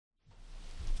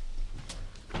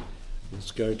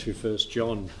Let's go to 1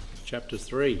 John chapter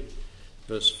 3,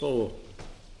 verse 4.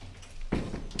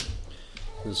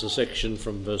 There's a section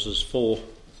from verses 4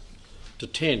 to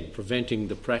 10, preventing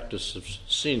the practice of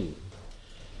sin.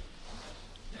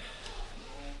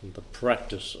 The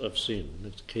practice of sin.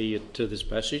 It's key to this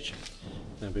passage.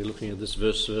 I'll be looking at this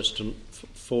verse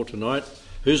 4 tonight.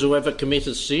 Whosoever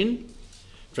committeth sin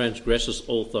transgresses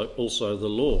also the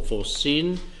law, for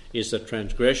sin is the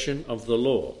transgression of the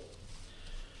law.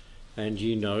 And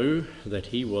ye know that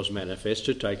he was manifest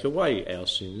to take away our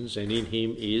sins, and in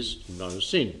him is no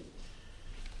sin.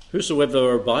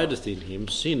 Whosoever abideth in him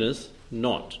sinneth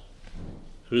not.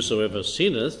 Whosoever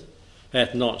sinneth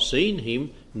hath not seen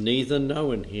him, neither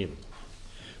known him.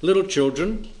 Little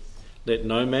children, let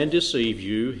no man deceive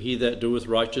you. He that doeth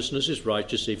righteousness is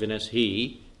righteous, even as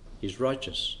he is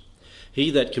righteous. He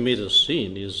that committeth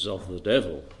sin is of the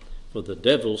devil, for the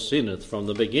devil sinneth from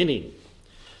the beginning.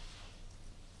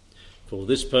 For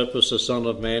this purpose the Son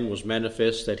of Man was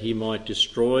manifest, that he might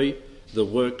destroy the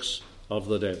works of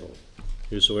the devil.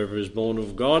 Whosoever is born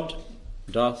of God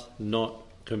doth not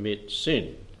commit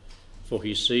sin, for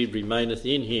his seed remaineth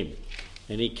in him,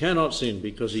 and he cannot sin,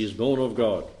 because he is born of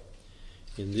God.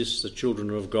 In this the children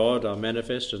of God are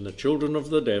manifest, and the children of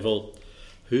the devil.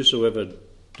 Whosoever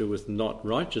doeth not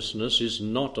righteousness is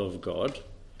not of God,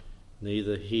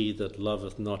 neither he that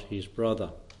loveth not his brother.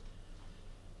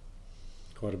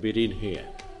 Quite a bit in here.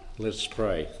 Let's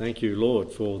pray. Thank you,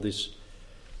 Lord, for this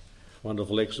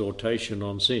wonderful exhortation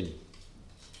on sin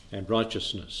and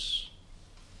righteousness,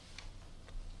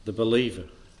 the believer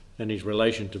and his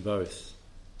relation to both.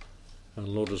 And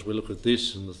Lord, as we look at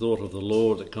this and the thought of the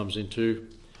Lord that comes into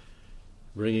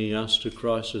bringing us to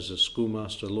Christ as a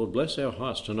schoolmaster, Lord, bless our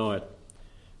hearts tonight,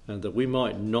 and that we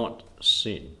might not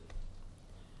sin.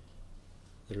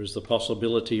 There is the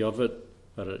possibility of it,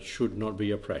 but it should not be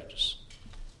a practice.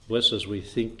 Bless as we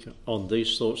think on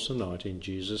these thoughts tonight, in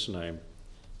Jesus' name.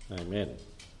 Amen.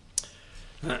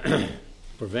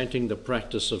 Preventing the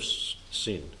practice of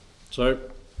sin. So,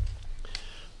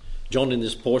 John in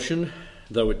this portion,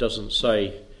 though it doesn't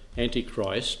say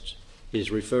Antichrist,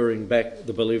 is referring back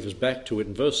the believers back to it.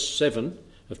 In verse 7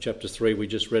 of chapter 3 we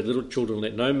just read, little children,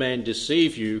 let no man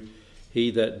deceive you. He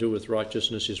that doeth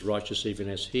righteousness is righteous, even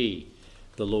as he,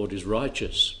 the Lord, is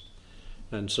righteous.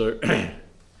 And so,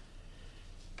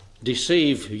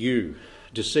 deceive.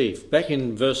 Back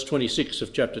in verse 26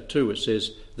 of chapter 2 it says,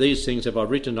 these things have I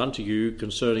written unto you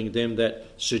concerning them that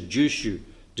seduce you.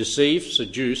 Deceive,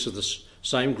 seduce are the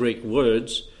same Greek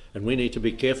words, and we need to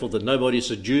be careful that nobody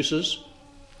seduces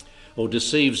or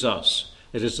deceives us.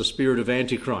 It is the spirit of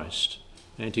Antichrist.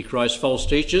 Antichrist false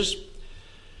teachers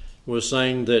were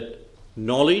saying that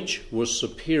knowledge was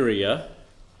superior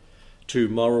to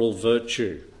moral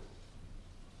virtue.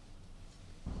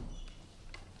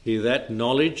 Hear that?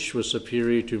 Knowledge was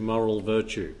superior to moral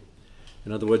virtue.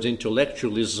 In other words,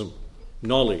 intellectualism,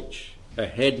 knowledge, a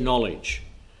head knowledge,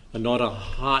 and not a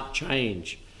heart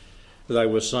change. They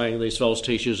were saying these false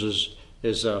teachers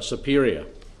is superior.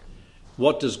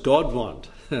 What does God want?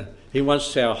 He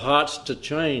wants our hearts to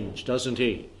change, doesn't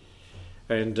he?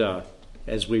 And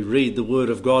as we read the Word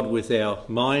of God with our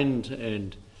mind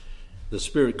and the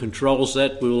Spirit controls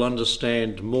that, we will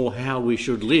understand more how we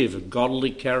should live, a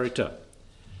godly character.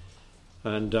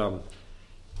 And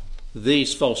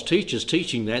these false teachers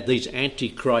teaching that, these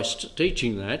antichrist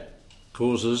teaching that,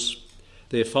 causes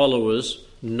their followers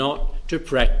not to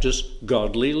practice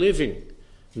godly living,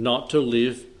 not to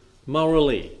live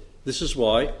morally. This is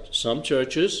why some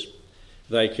churches,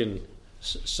 they can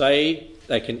say,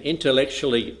 they can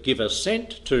intellectually give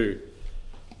assent to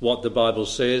what the Bible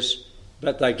says,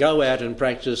 but they go out and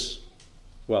practice,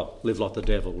 well, live like the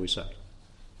devil, we say.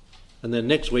 And then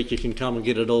next week you can come and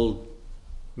get it all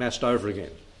massed over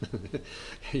again.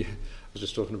 I was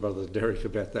just talking to Brother Derek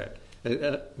about that.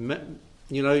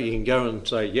 You know, you can go and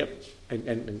say, yep,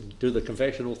 and do the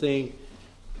confessional thing.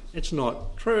 It's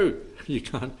not true. You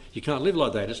can't live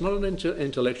like that. It's not an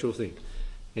intellectual thing.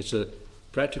 It's a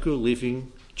practical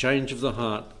living, change of the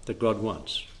heart that God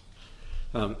wants.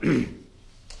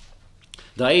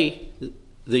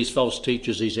 These false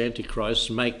teachers, these antichrists,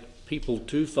 make people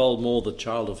twofold more the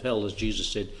child of hell, as Jesus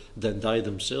said, than they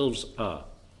themselves are.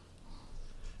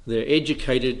 They're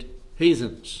educated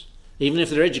heathens, even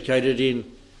if they're educated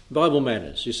in Bible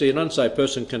manners. You see, an unsaved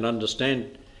person can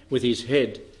understand with his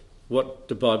head what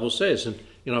the Bible says. And,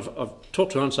 you know, I've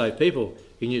talked to unsaved people,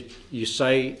 and you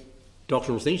say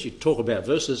doctrinal things, you talk about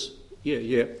verses,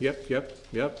 yep.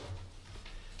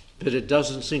 But it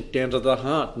doesn't sink down to the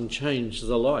heart and change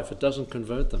the life. It doesn't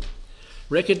convert them.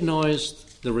 Recognise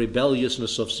the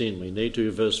rebelliousness of sin. We need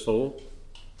to, verse 4.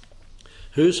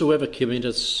 Whosoever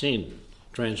committeth sin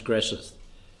transgresseth.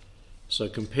 So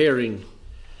comparing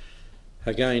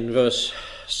again verse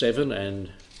 7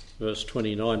 and verse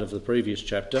 29 of the previous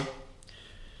chapter.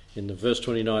 In the verse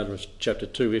 29 of chapter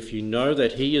 2, if you know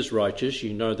that he is righteous,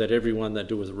 you know that everyone that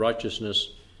doeth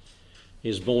righteousness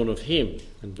is born of him.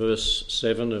 And verse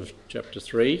 7 of chapter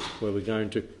 3, where we're going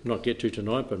to not get to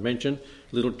tonight, but mention,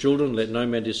 little children, let no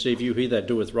man deceive you. He that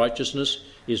doeth righteousness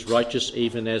is righteous,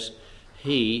 even as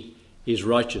he is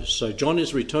righteous. So John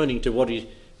is returning to what he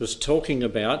was talking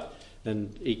about,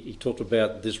 and he talked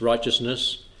about this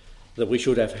righteousness that we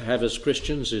should have as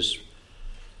Christians, is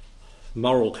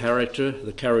moral character,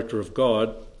 the character of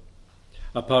God,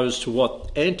 opposed to what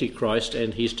Antichrist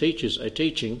and his teachers are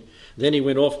teaching. Then he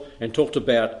went off and talked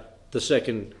about the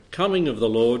second coming of the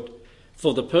Lord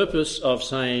for the purpose of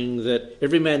saying that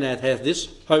every man that hath this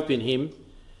hope in him,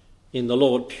 in the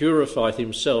Lord, purifieth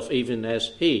himself even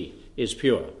as he is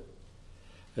pure.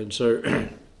 And so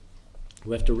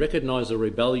we have to recognise the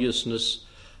rebelliousness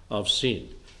of sin.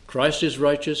 Christ is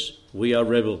righteous, we are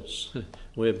rebels.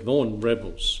 We're born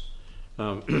rebels.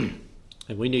 And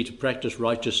we need to practice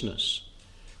righteousness.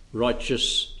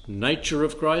 Righteous nature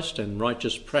of Christ and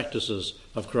righteous practices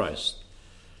of Christ.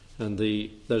 And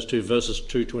those two verses,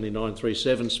 2:29,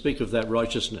 3:7, speak of that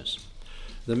righteousness.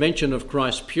 The mention of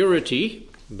Christ's purity,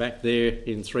 back there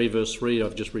in 3 verse 3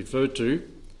 I've just referred to,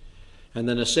 and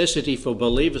the necessity for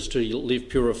believers to live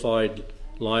purified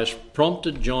lives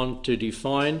prompted John to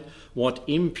define what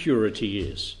impurity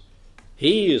is.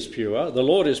 He is pure, the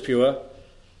Lord is pure,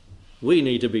 we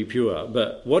need to be pure.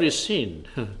 But what is sin?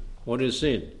 What is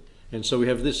sin? And so we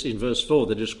have this in verse 4,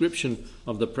 the description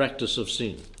of the practice of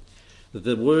sin.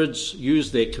 The words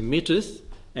used there, committeth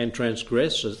and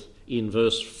transgresseth, in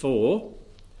verse 4,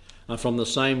 are from the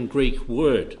same Greek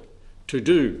word, to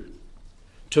do,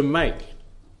 to make,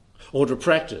 or to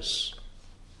practice.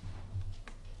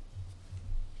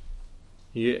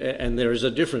 And there is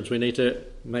a difference. We need to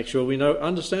make sure we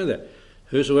understand that.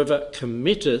 Whosoever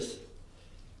committeth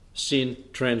sin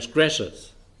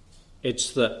transgresseth.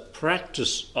 It's the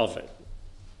practice of it,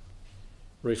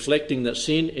 reflecting that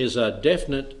sin is a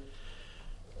definite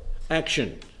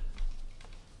action.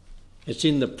 It's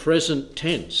in the present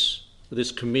tense,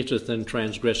 this committeth and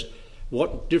transgresseth.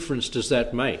 What difference does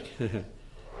that make?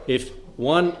 If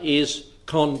one is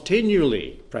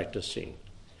continually practicing,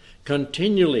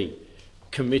 continually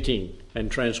committing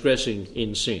and transgressing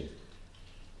in sin,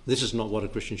 this is not what a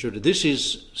Christian should do. This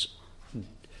is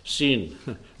sin.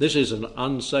 This is an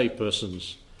unsaved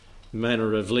person's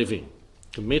manner of living.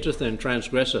 Committeth and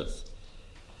transgresseth.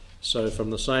 So from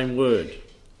the same word,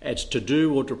 it's to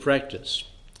do or to practice,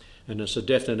 and it's a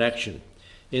definite action.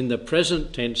 In the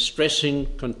present tense,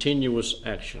 stressing continuous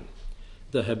action,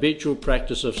 the habitual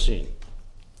practice of sin.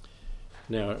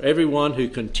 Now, everyone who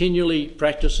continually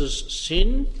practices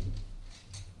sin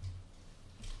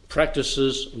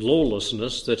practices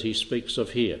lawlessness that he speaks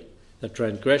of here, the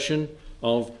transgression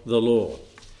of the law.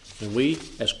 And we,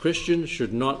 as Christians,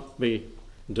 should not be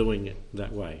doing it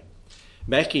that way.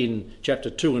 Back in chapter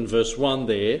 2 and verse 1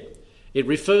 there, it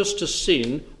refers to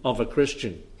sin of a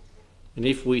Christian. And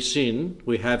if we sin,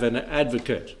 we have an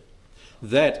advocate.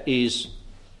 That is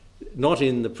not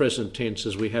in the present tense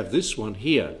as we have this one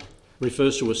here.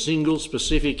 Refers to a single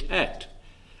specific act.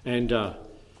 And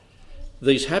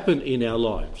these happen in our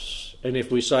lives. And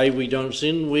if we say we don't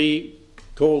sin, we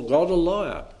call God a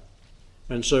liar.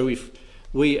 And so if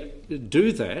we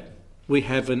do that, we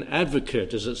have an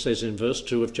advocate, as it says in verse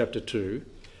 2 of chapter 2,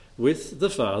 with the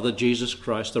Father, Jesus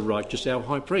Christ, the righteous, our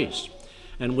high priest.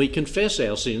 And we confess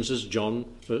our sins as 1 John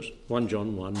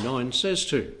 1:9 says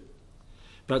to.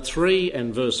 But 3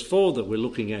 and verse 4 that we're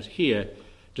looking at here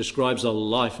describes a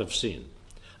life of sin.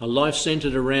 A life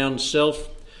centred around self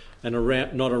and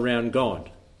not around God.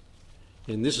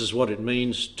 And this is what it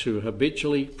means to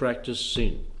habitually practice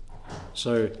sin.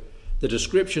 So the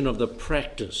description of the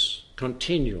practice,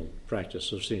 continual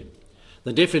practice of sin.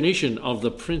 The definition of the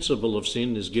principle of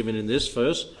sin is given in this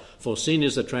verse, for sin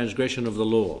is the transgression of the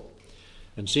law,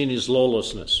 and sin is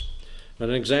lawlessness.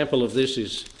 An example of this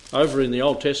is over in the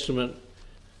Old Testament,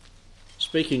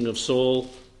 speaking of Saul,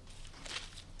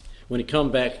 when he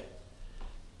come back,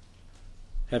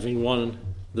 having won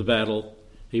the battle,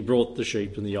 he brought the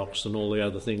sheep and the ox and all the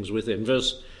other things with him.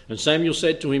 And Samuel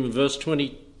said to him in verse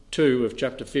 22 of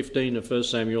chapter 15 of 1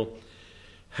 Samuel,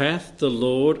 hath the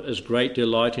Lord as great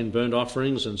delight in burnt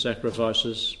offerings and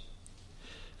sacrifices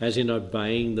as in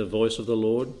obeying the voice of the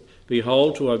Lord?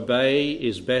 Behold, to obey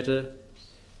is better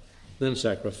than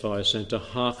sacrifice, and to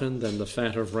hearken than the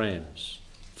fat of rams.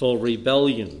 For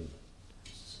rebellion,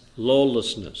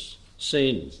 lawlessness,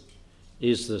 sin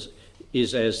is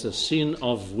is as the sin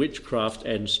of witchcraft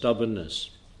and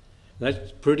stubbornness.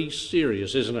 That's pretty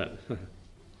serious, isn't it?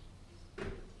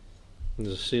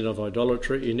 The sin of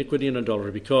idolatry, iniquity and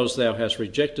idolatry. Because thou hast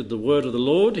rejected the word of the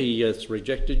Lord, he hath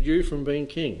rejected you from being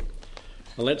king.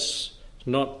 Now let's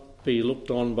not be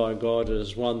looked on by God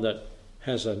as one that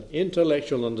has an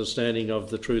intellectual understanding of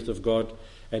the truth of God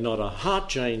and not a heart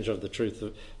change of the truth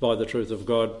by the truth of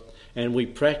God. And we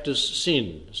practice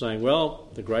sin, saying, well,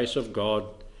 the grace of God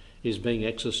is being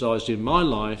exercised in my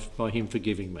life by him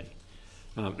forgiving me.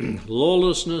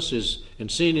 Lawlessness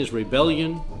and sin is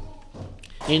rebellion,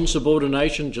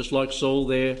 insubordination, just like Saul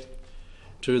there,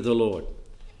 to the Lord.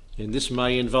 And this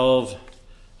may involve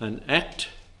an act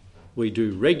we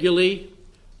do regularly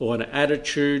or an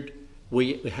attitude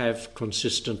we have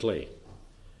consistently.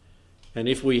 And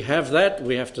if we have that,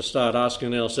 we have to start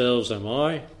asking ourselves, am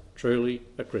I truly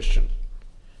a Christian?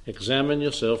 Examine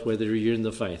yourself whether you're in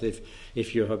the faith.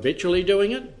 If you're habitually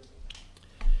doing it,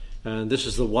 and this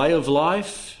is the way of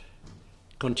life,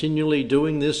 continually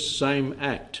doing this same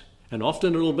act, and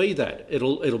often it'll be that.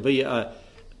 It'll be a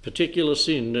particular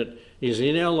sin that is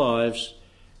in our lives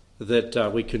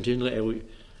that we continually,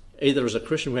 either as a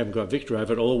Christian we haven't got victory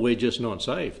over it, or we're just not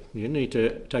saved. You need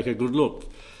to take a good look.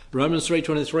 Romans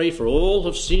 3:23, for all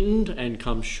have sinned and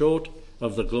come short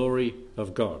of the glory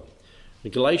of God.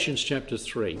 In Galatians chapter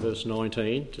 3, verse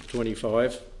 19 to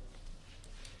 25,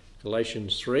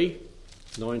 Galatians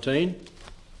 3:19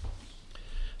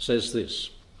 says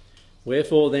this,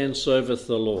 wherefore then serveth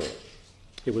the law?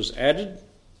 It was added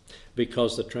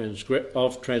because of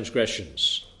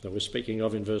transgressions, that we're speaking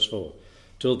of in verse 4,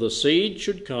 till the seed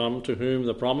should come to whom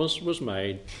the promise was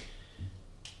made,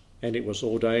 and it was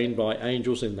ordained by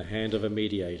angels in the hand of a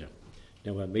mediator.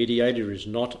 Now a mediator is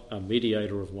not a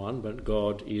mediator of one, but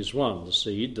God is one. The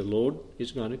seed, the Lord,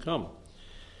 is going to come.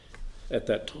 At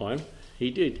that time,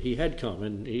 he had come,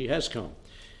 and he has come.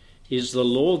 Is the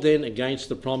law then against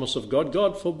the promise of God?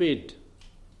 God forbid.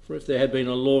 For if there had been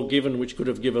a law given which could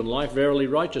have given life, verily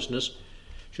righteousness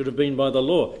should have been by the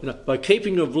law. By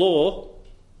keeping of law,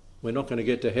 we're not going to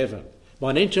get to heaven.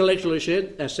 By an intellectual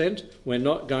assent, we're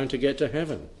not going to get to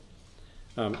heaven.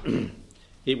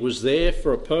 It was there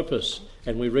for a purpose,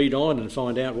 and we read on and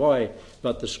find out why.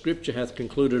 But the Scripture hath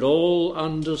concluded all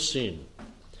under sin,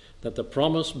 that the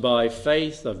promise by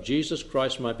faith of Jesus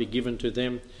Christ might be given to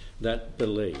them that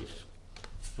believe.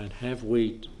 And have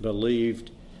we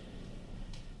believed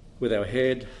with our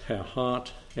head, our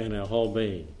heart, and our whole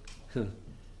being?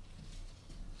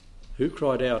 Who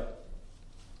cried out,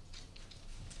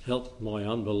 help my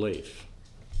unbelief?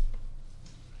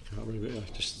 I can't remember,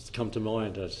 just come to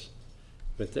mind as,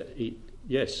 but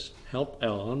yes, help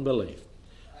our unbelief.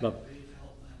 But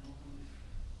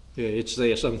yeah, it's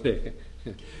there somewhere.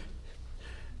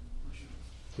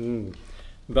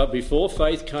 But before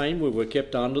faith came, we were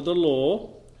kept under the law,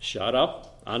 shut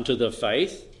up unto the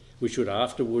faith which would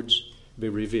afterwards be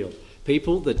revealed.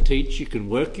 People that teach you can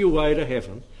work your way to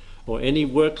heaven, or any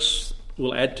works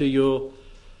will add to your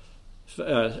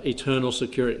eternal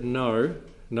security. No.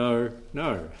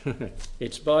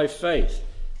 It's by faith.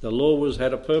 The law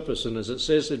had a purpose, and as it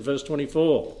says in verse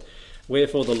 24,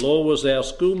 wherefore the law was our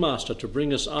schoolmaster to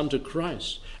bring us unto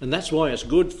Christ. And that's why it's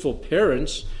good for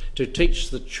parents to teach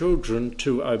the children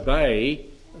to obey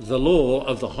the law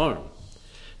of the home.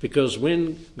 Because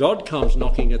when God comes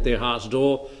knocking at their heart's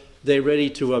door, they're ready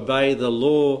to obey the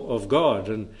law of God.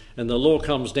 And the law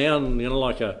comes down,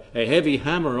 like a heavy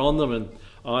hammer on them, and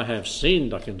I have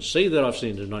sinned. I can see that I've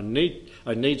sinned, and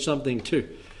I need something to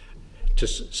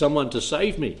someone to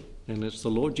save me, and it's the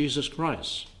Lord Jesus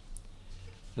Christ.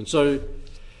 And so,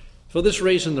 for this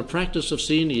reason, the practice of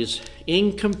sin is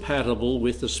incompatible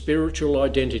with the spiritual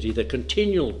identity. The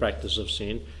continual practice of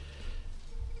sin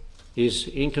is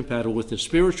incompatible with the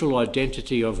spiritual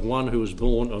identity of one who is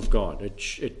born of God.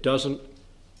 It doesn't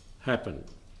happen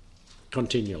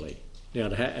continually. Now,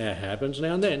 it happens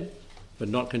now and then, but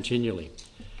not continually.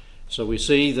 So we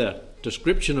see the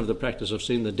description of the practice of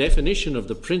sin, the definition of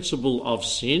the principle of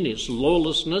sin, its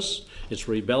lawlessness, its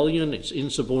rebellion, its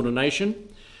insubordination,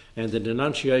 and the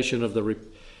denunciation of the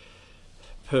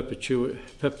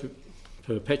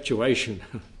perpetuation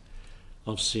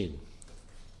of sin.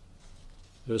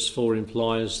 Verse 4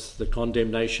 implies the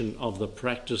condemnation of the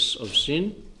practice of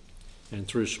sin, and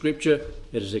through Scripture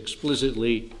it is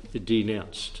explicitly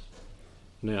denounced.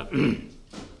 Now,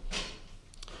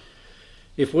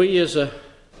 if we as a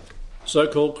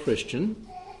so-called Christian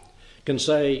can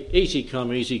say, easy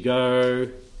come, easy go,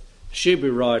 she'll be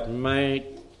right, mate,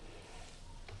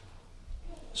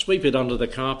 sweep it under the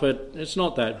carpet, it's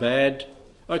not that bad,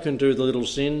 I can do the little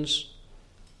sins.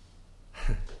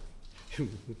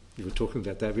 We were talking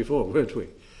about that before, weren't we?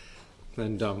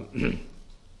 And there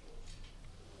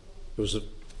was a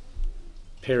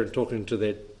parent talking to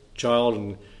their child,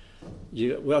 and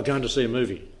we are going to see a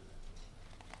movie.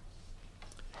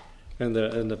 And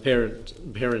the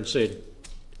parent said,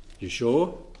 "You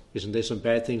sure? Isn't there some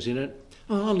bad things in it?"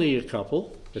 "Oh, only a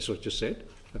couple." That's what you said.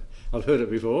 I've heard it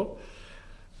before.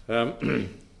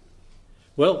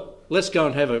 Well, let's go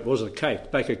and have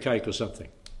bake a cake or something.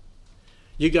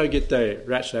 You go get the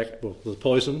the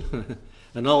poison,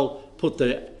 and I'll put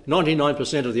the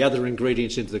 99% of the other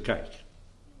ingredients into the cake.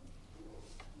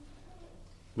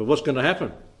 But what's going to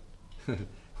happen?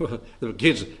 The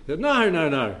kids go,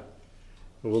 no.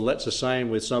 Well, that's the same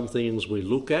with some things we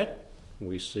look at,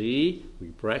 we see, we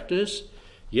practice.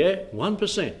 Yeah,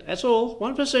 1%. That's all.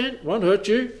 1% won't hurt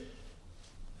you.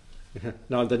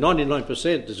 No, the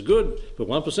 99% is good, but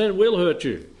 1% will hurt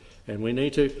you. And we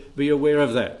need to be aware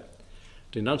of that.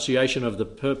 Denunciation of the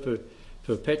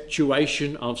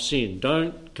perpetuation of sin.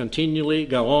 Don't continually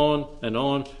go on and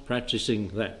on practicing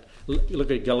that.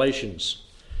 Look at Galatians.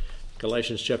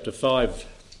 Galatians chapter 5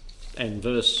 and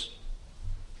verse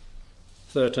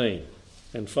 13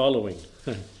 and following.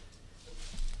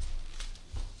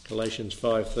 Galatians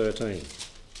 5:13.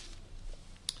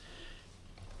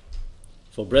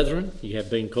 For brethren, ye have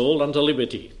been called unto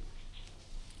liberty.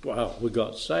 Wow, we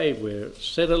got saved, we're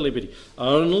set at liberty.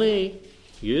 Only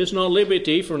use not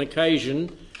liberty for an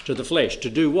occasion to the flesh. To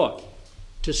do what?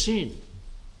 To sin.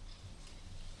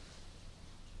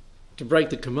 To break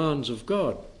the commands of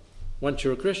God once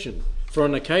you're a Christian. For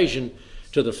an occasion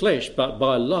to the flesh, but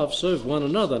by love serve one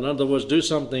another. In other words, do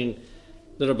something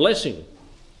that a blessing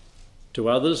to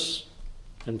others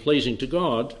and pleasing to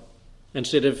God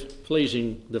instead of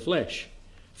pleasing the flesh.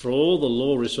 For all the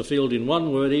law is fulfilled in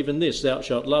one word, even this, thou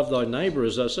shalt love thy neighbour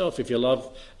as thyself. If you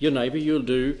love your neighbour, you'll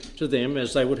do to them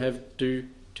as they would have do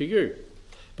to you.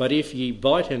 But if ye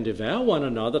bite and devour one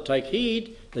another, take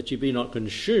heed that ye be not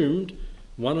consumed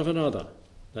one of another.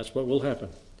 That's what will happen.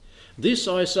 This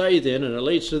I say then, and it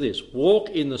leads to this: walk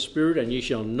in the Spirit, and ye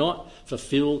shall not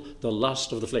fulfil the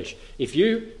lust of the flesh. If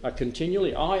you are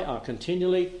continually,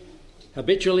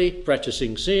 habitually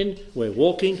practicing sin, we're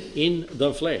walking in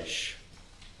the flesh,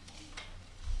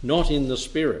 not in the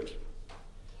Spirit.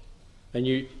 And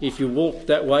if you walk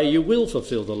that way, you will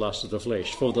fulfil the lust of the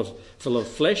flesh. For the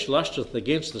flesh lusteth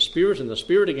against the Spirit, and the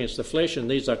Spirit against the flesh,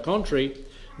 and these are contrary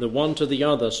the one to the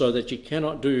other, so that ye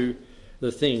cannot do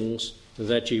the things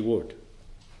that ye would.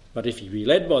 But if ye be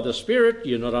led by the Spirit,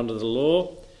 you're not under the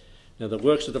law. Now the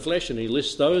works of the flesh, and he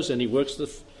lists those, and he lists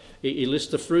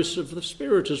the fruits of the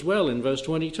Spirit as well in verse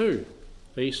 22.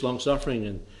 Peace, long-suffering,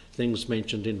 and things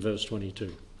mentioned in verse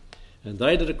 22. And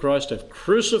they that are Christ have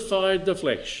crucified the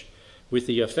flesh with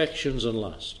the affections and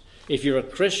lust. If you're a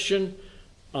Christian,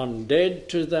 I'm dead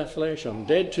to that flesh, I'm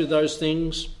dead to those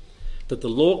things that the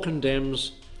law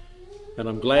condemns, and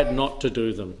I'm glad not to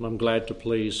do them. I'm glad to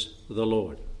please the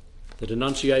Lord. The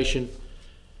denunciation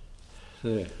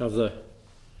of the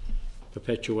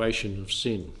perpetuation of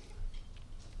sin.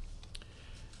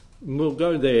 We'll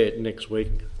go there next week.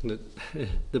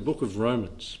 The book of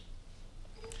Romans.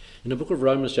 In the book of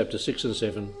Romans, chapter 6 and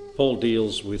 7, Paul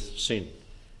deals with sin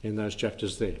in those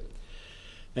chapters there.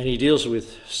 And he deals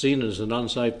with sin as an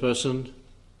unsaved person,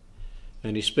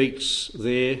 and he speaks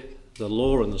there the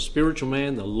law and the spiritual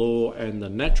man, the law and the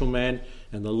natural man,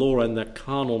 and the law and the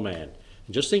carnal man.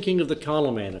 And just thinking of the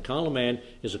carnal man, a carnal man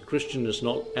is a Christian that's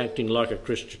not acting like a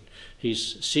Christian.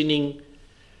 He's sinning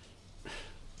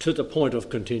to the point of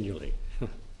continually,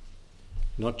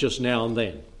 not just now and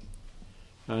then.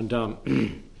 And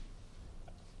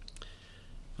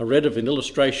I read of an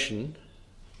illustration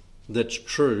that's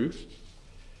true,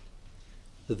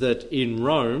 that in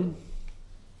Rome,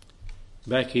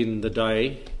 back in the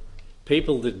day,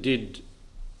 people that did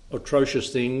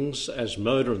atrocious things as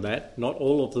murder and that, not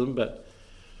all of them, but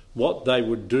what they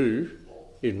would do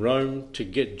in Rome to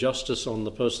get justice on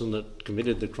the person that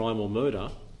committed the crime or murder,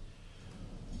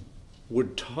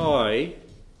 would tie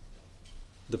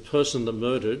the person that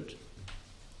murdered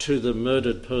to the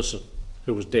murdered person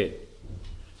who was dead.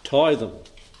 Tie them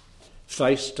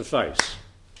face to face,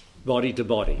 body to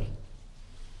body,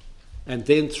 and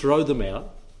then throw them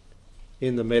out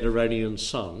in the Mediterranean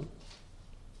sun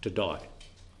to die.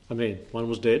 I mean, one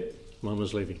was dead, one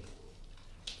was living.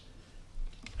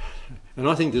 And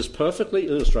I think this perfectly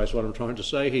illustrates what I'm trying to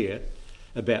say here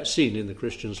about sin in the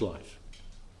Christian's life.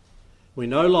 We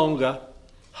no longer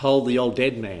hold the old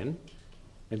dead man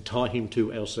and tie him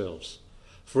to ourselves.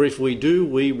 For if we do,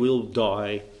 we will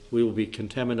die, we will be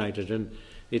contaminated, and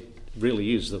it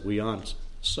really is that we aren't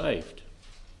saved.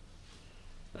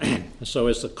 So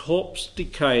as the corpse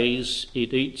decays,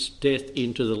 it eats death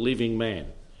into the living man.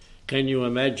 Can you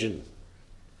imagine?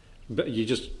 But you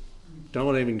just don't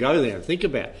want to even go there and think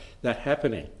about that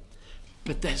happening.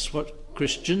 But that's what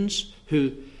Christians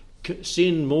who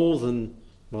sin more than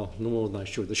they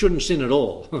should. They shouldn't sin at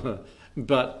all.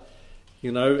 But,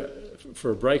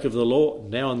 for a break of the law,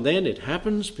 now and then it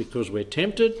happens because we're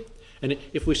tempted. And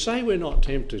if we say we're not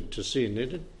tempted to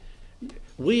sin,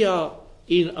 we are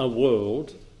in a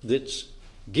world that's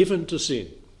given to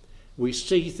sin. We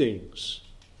see things.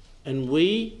 And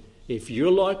we, if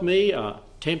you're like me, are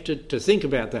tempted to think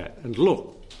about that and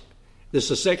look. There's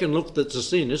a second look that's a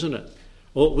sin, isn't it?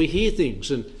 Or we hear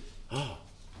things and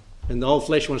the old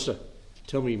flesh wants to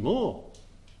tell me more.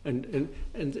 And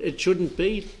it shouldn't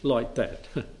be like that.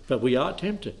 But we are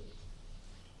tempted.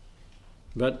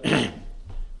 But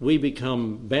we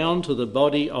become bound to the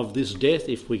body of this death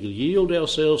if we yield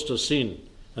ourselves to sin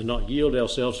and not yield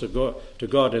ourselves to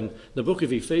God. And the book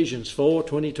of Ephesians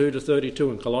 4:22-32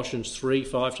 and Colossians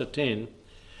 3:5-10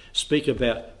 speak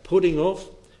about putting off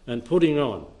and putting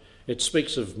on. It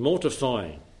speaks of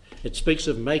mortifying. It speaks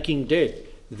of making dead.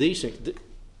 These things.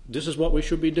 This is what we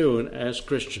should be doing as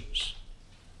Christians.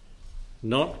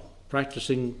 Not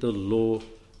practicing the law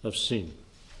of sin.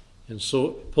 And so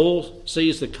Paul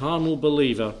sees the carnal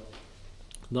believer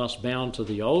thus bound to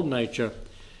the old nature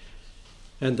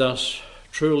and thus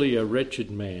truly a wretched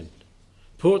man.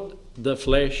 Put the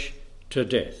flesh to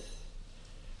death.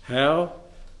 How?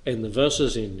 In the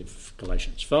verses in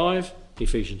Galatians 5,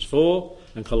 Ephesians 4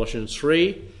 and Colossians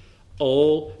 3,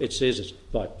 all it says is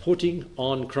by putting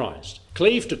on Christ.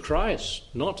 Cleave to Christ,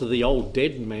 not to the old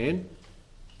dead man.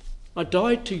 I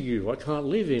died to you. I can't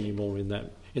live anymore in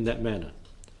that manner.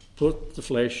 Put the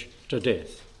flesh to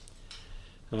death.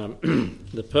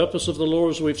 The purpose of the law,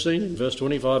 as we've seen in verse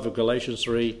 25 of Galatians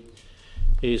 3,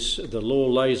 is the law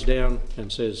lays down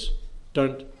and says,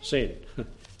 don't sin.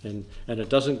 and it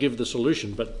doesn't give the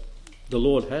solution, but the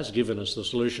Lord has given us the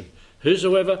solution.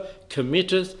 Whosoever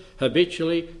committeth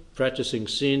habitually practicing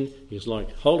sin is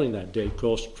like holding that dead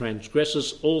corpse,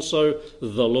 transgresses also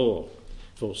the law.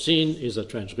 For sin is a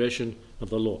transgression of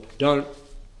the law. Don't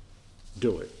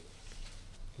do it.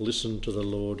 Listen to the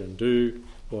Lord and do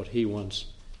what he wants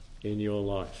in your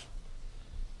life.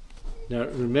 Now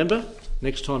remember,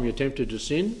 next time you're tempted to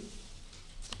sin,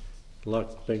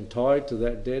 like being tied to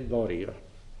that dead body,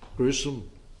 gruesome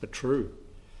but true,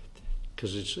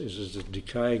 because it's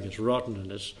decaying, it's rotten,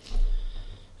 and it's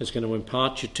going to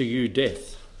impart to you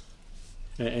death.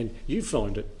 And you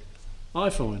find it,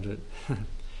 I find it.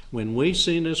 When we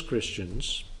sin as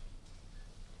Christians,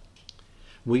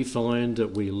 we find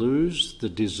that we lose the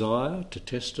desire to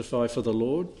testify for the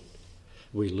Lord.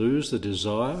 We lose the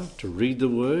desire to read the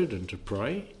Word and to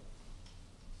pray,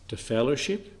 to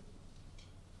fellowship.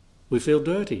 We feel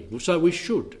dirty, so we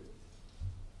should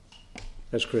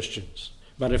as Christians.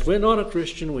 But if we're not a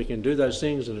Christian, we can do those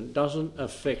things and it doesn't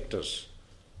affect us.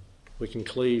 We can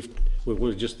cleave,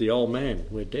 we're just the old man,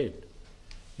 we're dead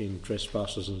in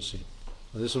trespasses and sin.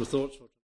 There's some thoughts.